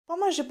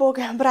Pomaže Bog,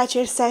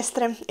 braće i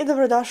sestre, i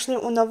dobrodošli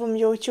u novom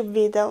YouTube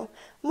videu.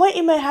 Moje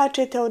ime je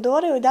Hađi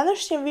Teodora i u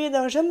današnjem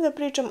videu želim da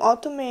pričam o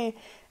tome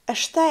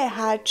šta je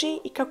Hađi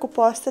i kako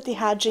postati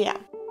Hađija.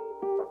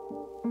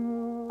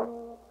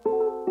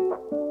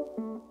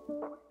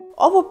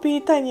 Ovo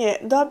pitanje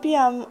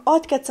dobijam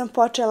otkad sam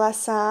počela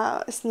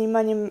sa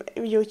snimanjem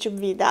YouTube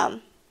videa.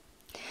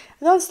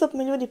 Non stop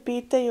me ljudi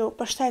pitaju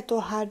pa šta je to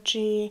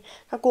Hađi,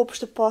 kako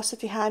uopšte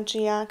postati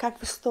Hađija,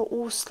 kakvi su to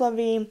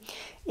uslovi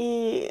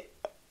i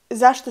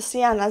zašto se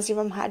ja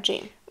nazivam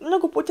Hađi.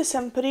 Mnogo puta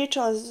sam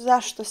pričala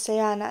zašto se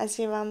ja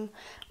nazivam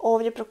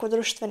ovdje preko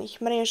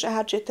društvenih mreža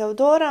Hađi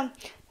Teodora.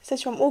 Sad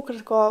ću vam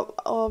ukratko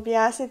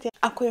objasniti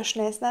ako još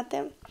ne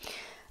znate.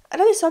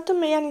 Radi se o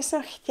tome, ja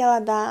nisam htjela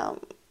da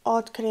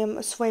otkrijem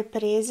svoje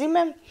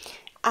prezime,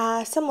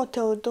 a samo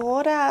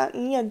Teodora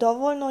nije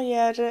dovoljno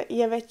jer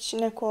je već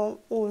neko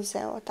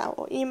uzeo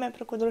to ime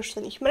preko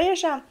društvenih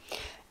mreža,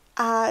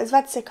 a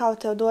zvati se kao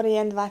Teodora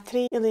 1, 2,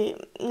 3 ili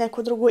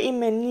neko drugo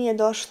ime nije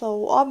došlo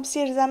u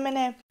obzir za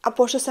mene. A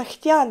pošto sam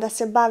htjela da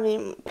se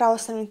bavim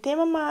pravoslavnim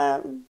temama,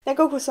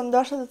 nekako sam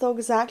došla do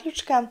tog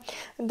zaključka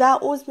da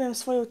uzmem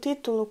svoju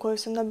titulu koju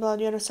sam dobila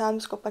od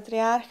Jerusalimskog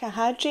patrijarha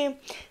Hađi,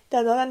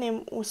 da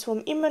dodanim u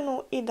svom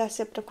imenu i da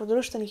se preko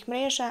društvenih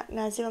mreža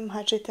nazivam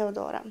Hađi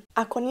Teodora.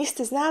 Ako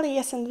niste znali,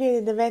 ja sam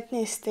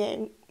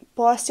 2019.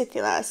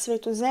 posjetila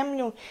Svetu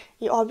Zemlju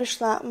i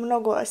obišla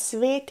mnogo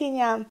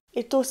svetinja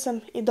i tu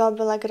sam i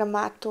dobila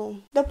gramatu.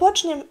 Da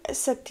počnem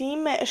sa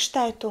time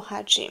šta je to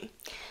Hađi.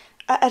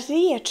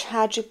 Riječ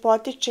Hađi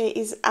potiče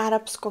iz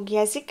arapskog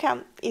jezika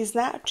i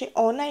znači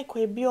onaj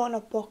koji je bio na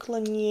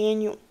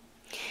poklonjenju.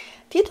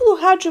 Titulu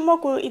Hađi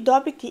mogu i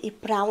dobiti i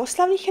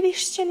pravoslavni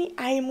hrišćani,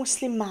 a i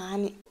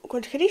muslimani.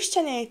 Kod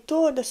hrišćana je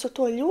to da su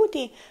to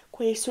ljudi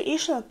koji su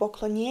išli na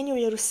poklonjenje u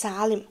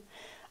Jerusalim,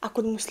 a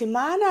kod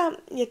muslimana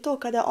je to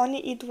kada oni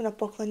idu na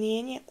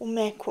poklonjenje u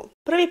Meku.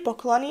 Prvi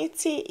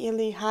poklonici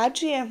ili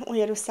Hađije u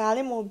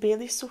Jerusalimu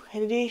bili su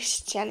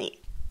hrišćani.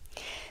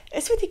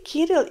 Sveti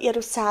Kiril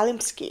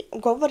Jerusalimski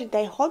govori da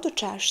je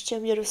hodočašće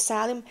u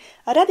Jerusalim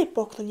radi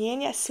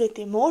poklonjenja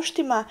svetim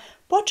moštima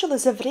počelo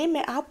za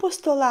vrijeme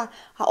apostola,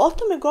 a o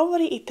tome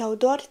govori i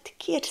Teodorit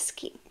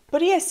Kirski.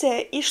 Prije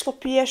se išlo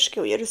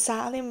pješke u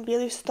Jerusalim,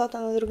 bili su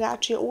totalno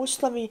drugačiji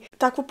uslovi.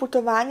 Takvo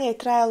putovanje je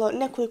trajalo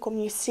nekoliko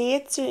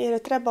mjeseci jer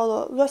je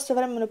trebalo dosta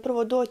vremena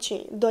prvo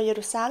doći do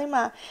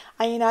Jerusalima,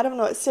 a i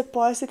naravno sve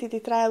posjetiti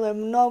trajalo je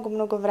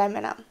mnogo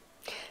vremena.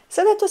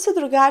 Sada je to sve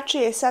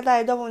drugačije, sada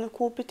je dovoljno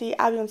kupiti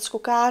avionsku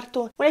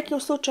kartu. U nekim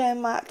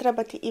slučajevima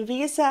trebati i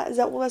viza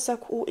za ulazak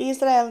u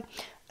Izrael.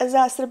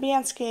 Za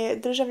srbijanske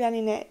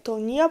državljanine to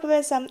nije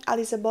obaveza,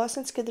 ali za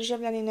bosanske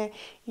državljanine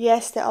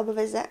jeste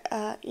obaveza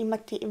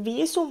imati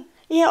vizu.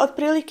 I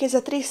otprilike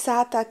za 3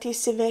 sata ti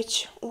si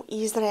već u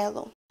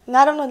Izraelu.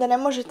 Naravno da ne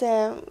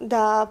možete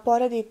da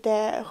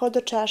poredite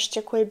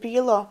hodočašće koje je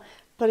bilo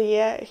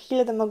prije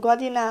 1000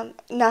 godina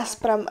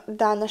naspram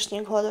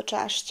današnjeg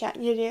hodočašća,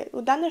 jer je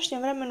u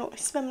današnjem vremenu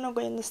sve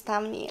mnogo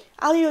jednostavnije.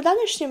 Ali i u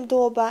današnjem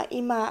doba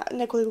ima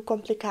nekoliko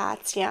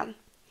komplikacija.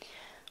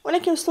 U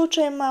nekim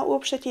slučajevima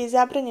uopšte ti je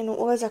zabranjeno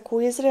ulazak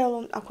u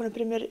Izraelu ako, na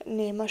primjer,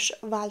 nemaš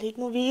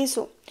validnu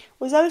vizu,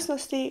 u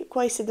zavisnosti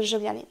koji si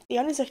državljanin. I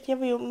oni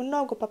zahtijevaju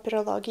mnogo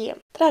papirologije.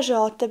 Traže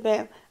od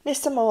tebe ne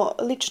samo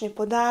lične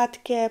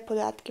podatke,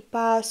 podatke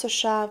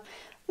pasoša,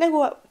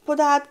 nego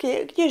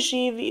podatke gdje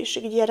živiš,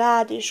 gdje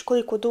radiš,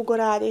 koliko dugo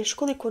radiš,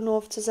 koliko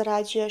novca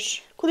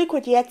zarađuješ, koliko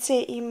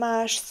djece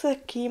imaš, sa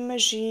kime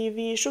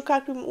živiš, u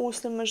kakvim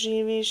uslovima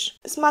živiš.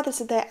 Smatra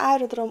se da je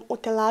aerodrom u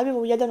Tel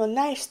Avivu jedan od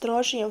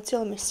najstrožije u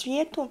cijelom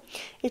svijetu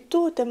i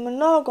tu te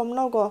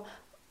mnogo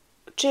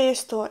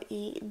često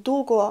i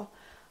dugo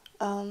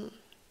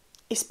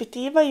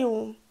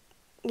ispitivaju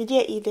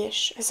gdje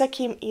ideš, sa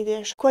kim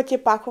ideš, ko ti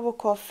je pakovao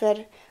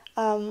kofer,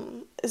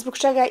 zbog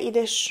čega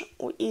ideš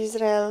u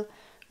Izrael,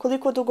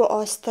 koliko dugo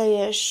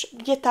ostaješ,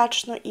 gdje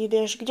tačno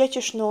ideš, gdje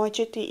ćeš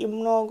noćiti i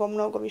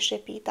mnogo više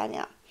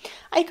pitanja.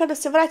 A i kada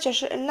se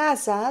vraćaš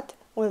nazad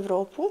u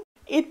Europu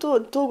i tu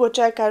dugo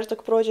čekaš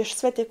dok prođeš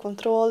sve te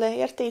kontrole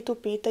jer te i tu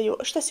pitaju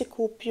šta si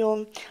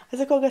kupio,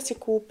 za koga si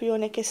kupio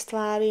neke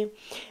stvari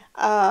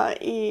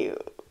i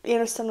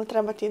jednostavno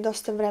treba ti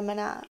dosta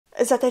vremena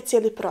za taj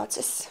cijeli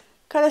proces.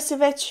 Kada si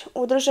već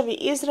u državi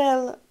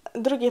Izrael,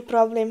 drugi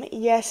problem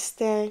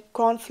jeste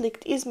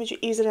konflikt između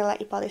Izraela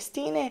i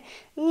Palestine.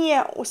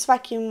 Nije u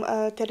svakim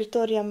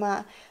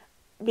teritorijama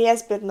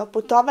bezbedno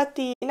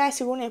putovati i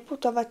najsigurnije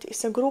putovati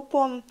sa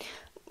grupom.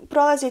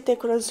 Prolazite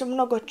kroz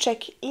mnogo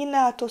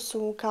check-ina, to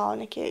su kao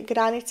neke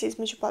granice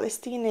između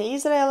Palestine i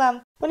Izraela.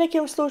 U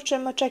nekim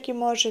slučajevima čak i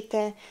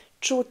možete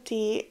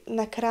čuti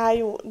na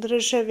kraju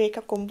države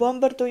kako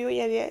bombarduju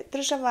jer je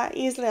država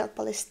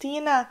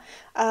Izrael-Palestina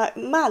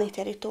mali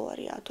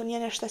teritorija, to nije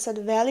nešto sad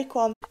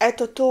veliko.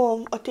 Eto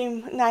to o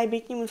tim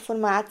najbitnijim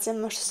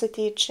informacijama što se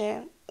tiče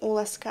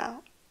ulaska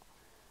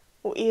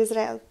u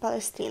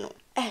Izrael-Palestinu.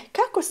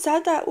 Kako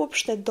sada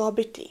uopšte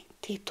dobiti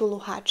titulu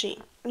Hađi?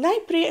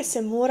 Najprije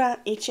se mora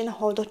ići na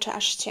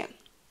hodočašće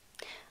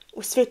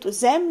u Svetu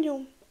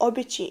Zemlju,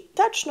 obići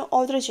tačno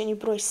određeni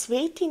broj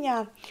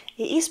svetinja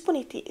i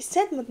ispuniti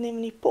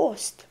 7-dnevni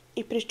post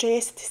i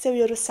pričestiti se u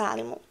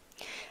Jerusalimu.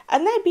 A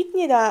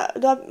najbitnije je da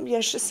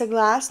dobiješ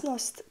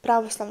saglasnost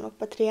pravoslavnog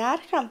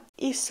patrijarha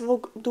i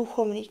svog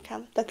duhovnika,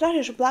 da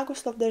tražiš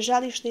blagoslov da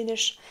želiš da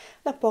ideš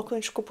na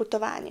pokloničko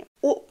putovanje.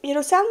 U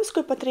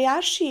Jerusalimskoj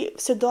patrijaršiji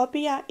se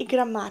dobija i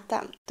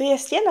gramata, to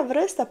jest jedna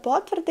vrsta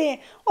potvrde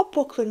o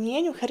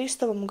poklonjenju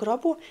Hristovom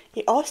grobu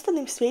i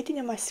ostalim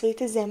svetinjama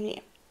Svete Zemlje.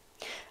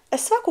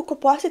 Svako ko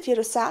posjeti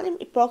Jerusalim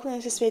i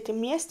pokloni se svetim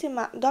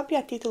mjestima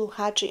dobija titulu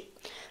Hađi,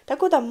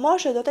 tako da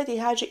može dodati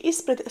Hađi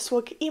ispred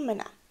svog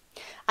imena,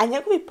 a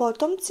njegovi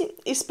potomci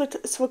ispred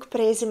svog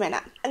prezimena.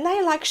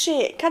 Najlakše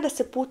je kada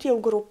se putuje u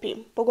grupi,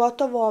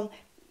 pogotovo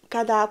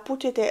kada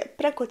putujete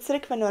preko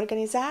crkvene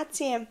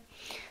organizacije,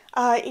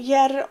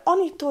 jer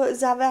oni to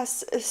za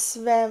vas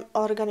sve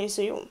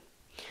organizuju.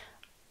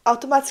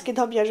 Automatski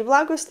dobijaš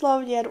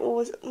blagoslov jer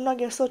u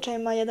mnogim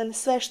slučajima jedan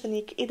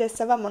sveštenik ide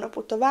sa vama na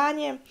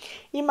putovanje,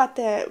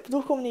 imate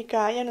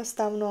duhovnika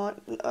jednostavno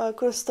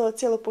kroz to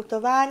cijelo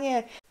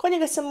putovanje, kod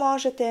njega se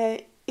možete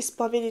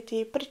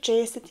ispovjediti,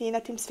 pričestiti na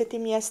tim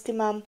svetim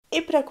mjestima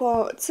i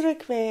preko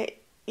crkve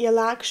je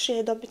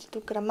lakše dobiti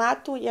tu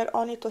gramatu jer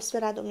oni to sve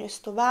rade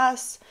umjesto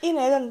vas i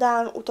na jedan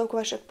dan u toku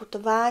vašeg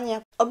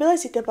putovanja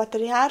obilazite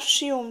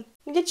patrijaršiju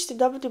gdje ćete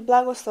dobiti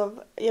blagoslov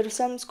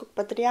Jerusalimskog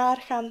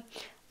patrijarha.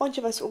 On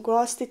će vas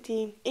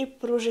ugostiti i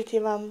pružiti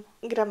vam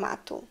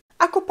gramatu.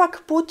 Ako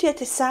pak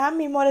putujete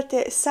sami,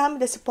 morate sami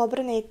da se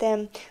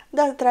pobrinete,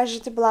 da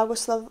tražite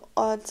blagoslov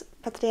od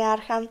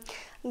patrijarha,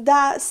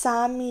 da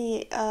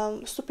sami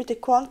stupite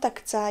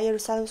kontakt sa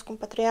Jerusalimskom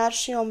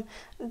patrijaršijom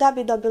da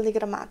bi dobili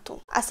gramatu.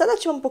 A sada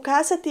ću vam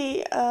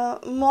pokazati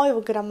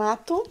moju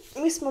gramatu.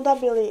 Mi smo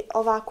dobili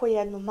ovako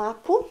jednu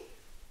mapu.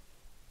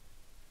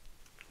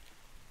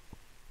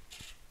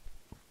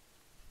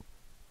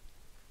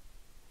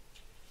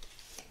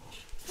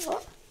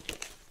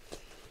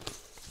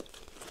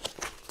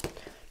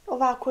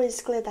 Ovako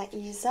izgleda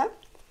iza.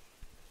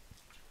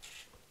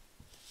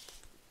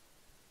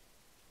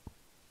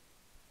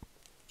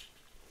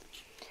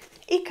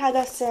 I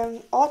kada se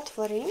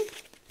otvori,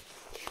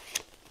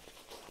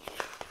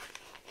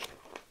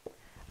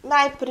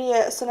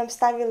 najprije su nam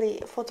stavili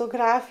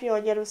fotografiju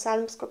od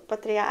Jerusalimskog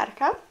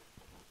patrijarha.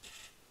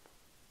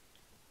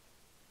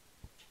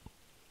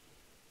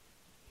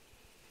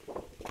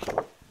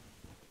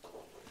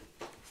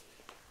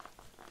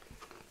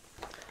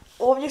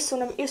 Ovdje su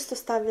nam isto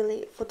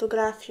stavili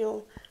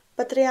fotografiju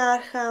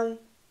patrijarha,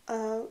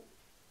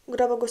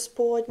 groba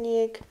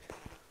gospodnjeg,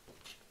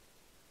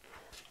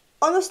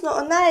 odnosno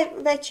o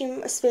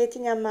najvećim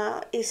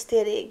svetinjama iz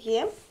te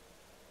regije.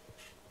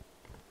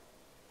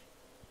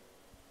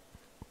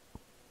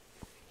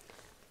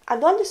 A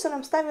dolje su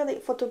nam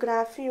stavili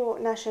fotografiju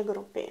naše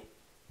grupe.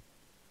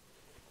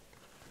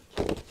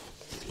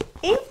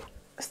 I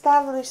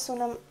stavili su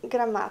nam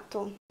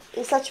gramatu.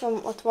 I sad ću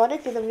vam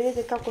otvoriti da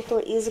vidite kako to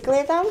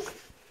izgleda.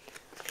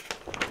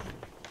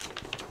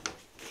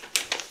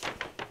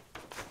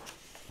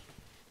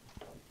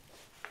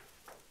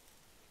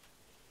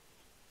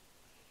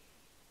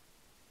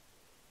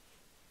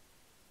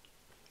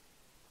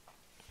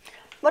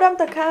 Moram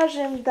da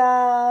kažem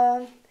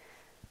da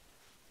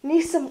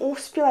nisam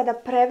uspjela da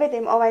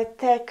prevedem ovaj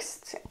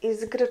tekst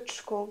iz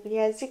grčkog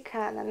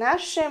jezika na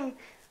našem.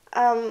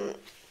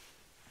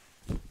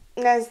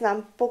 Ne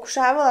znam,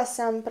 pokušavala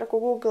sam preko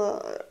Google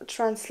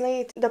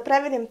Translate da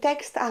prevedem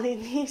tekst, ali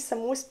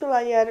nisam uspjela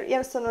jer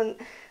jednostavno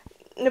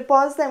ne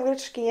poznajem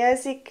grčki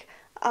jezik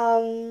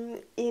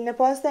i ne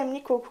poznajem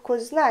nikog ko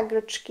zna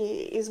grčki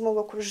iz mog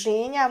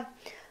okruženja,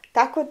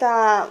 tako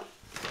da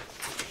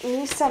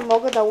nisam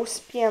mogla da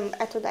uspijem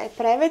da je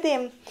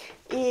prevedem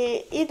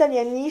i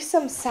dalje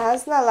nisam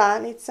saznala,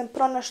 niti sam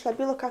pronašla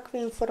bilo kakve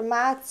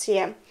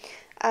informacije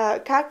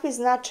kakvi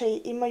značaj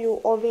imaju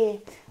ove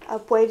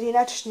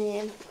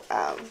pojedinačne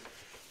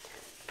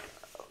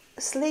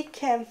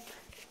slike.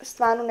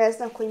 Stvarno ne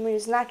znam koji imaju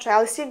značaj,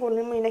 ali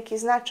sigurno imaju neki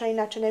značaj,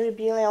 inače ne bi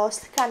bile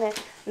oslikane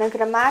na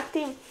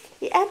gramati.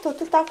 I eto,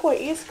 to tako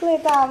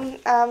izgleda.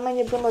 Meni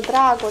je bilo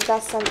drago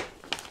da sam...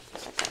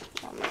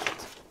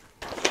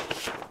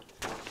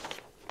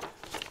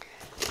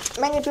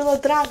 Meni je bilo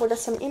drago da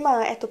sam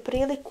imala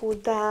priliku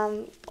da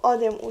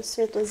odem u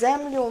Svetu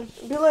Zemlju.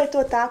 Bilo je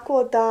to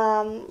tako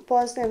da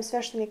poznajem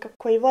sveštenika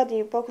koji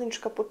vodi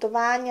poklonička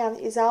putovanja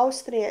iz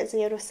Austrije za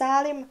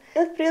Jerusalim. I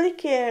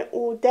otprilike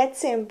u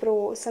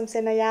decembru sam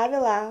se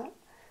najavila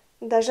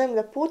da želim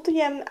da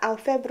putujem, a u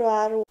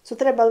februaru su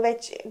trebali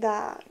već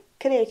da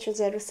kreću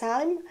za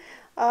Jerusalim.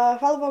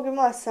 Hvala Bogu,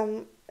 imala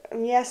sam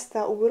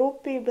mjesta u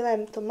grupi, bila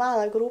je to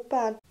mala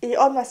grupa i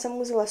odmah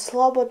sam uzela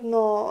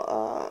slobodno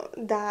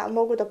da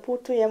mogu da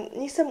putujem.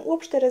 Nisam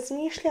uopšte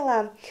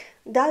razmišljala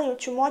da li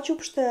ću moći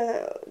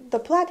uopšte da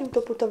platim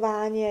to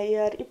putovanje,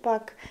 jer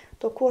ipak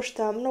to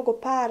košta mnogo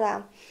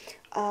para,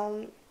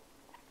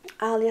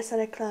 ali ja sam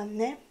rekla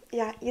ne,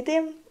 ja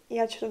idem,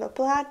 ja ću to da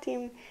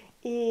platim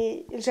i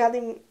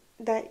želim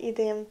da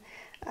idem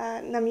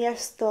na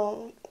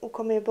mjesto u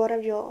kome je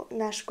boravio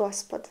naš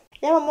Gospod.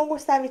 Ja vam mogu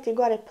staviti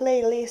gore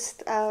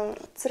playlist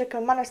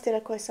crkava manastira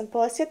koje sam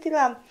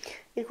posjetila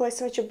i koje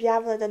sam već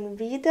objavila jedan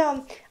video,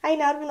 a i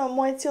naravno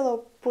moje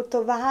cijelo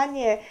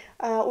putovanje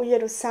u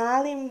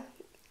Jerusalim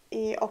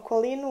i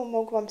okolinu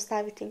mogu vam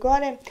staviti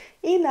gore.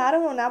 I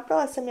naravno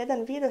napravila sam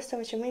jedan video,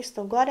 stavit ćemo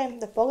isto gore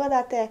da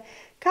pogledate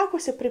kako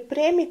se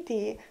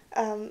pripremiti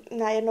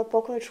na jedno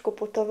pokloničko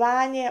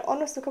putovanje,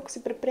 odnosno kako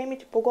se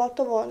pripremiti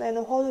pogotovo na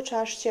jedno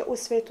hodočašće u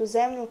Svetu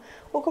Zemlju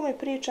u kome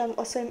pričam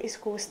o svojim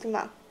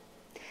iskustvima.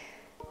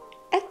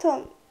 Eto,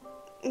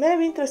 mene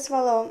bi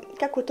interesovalo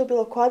kako je to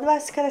bilo kod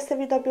vas kada ste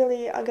vi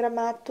dobili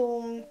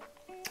gramatu,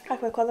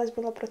 kakva je kod vas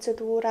bila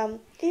procedura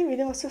i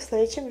vidimo se u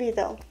sljedećem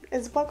videu.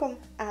 S Bogom,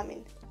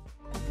 amin.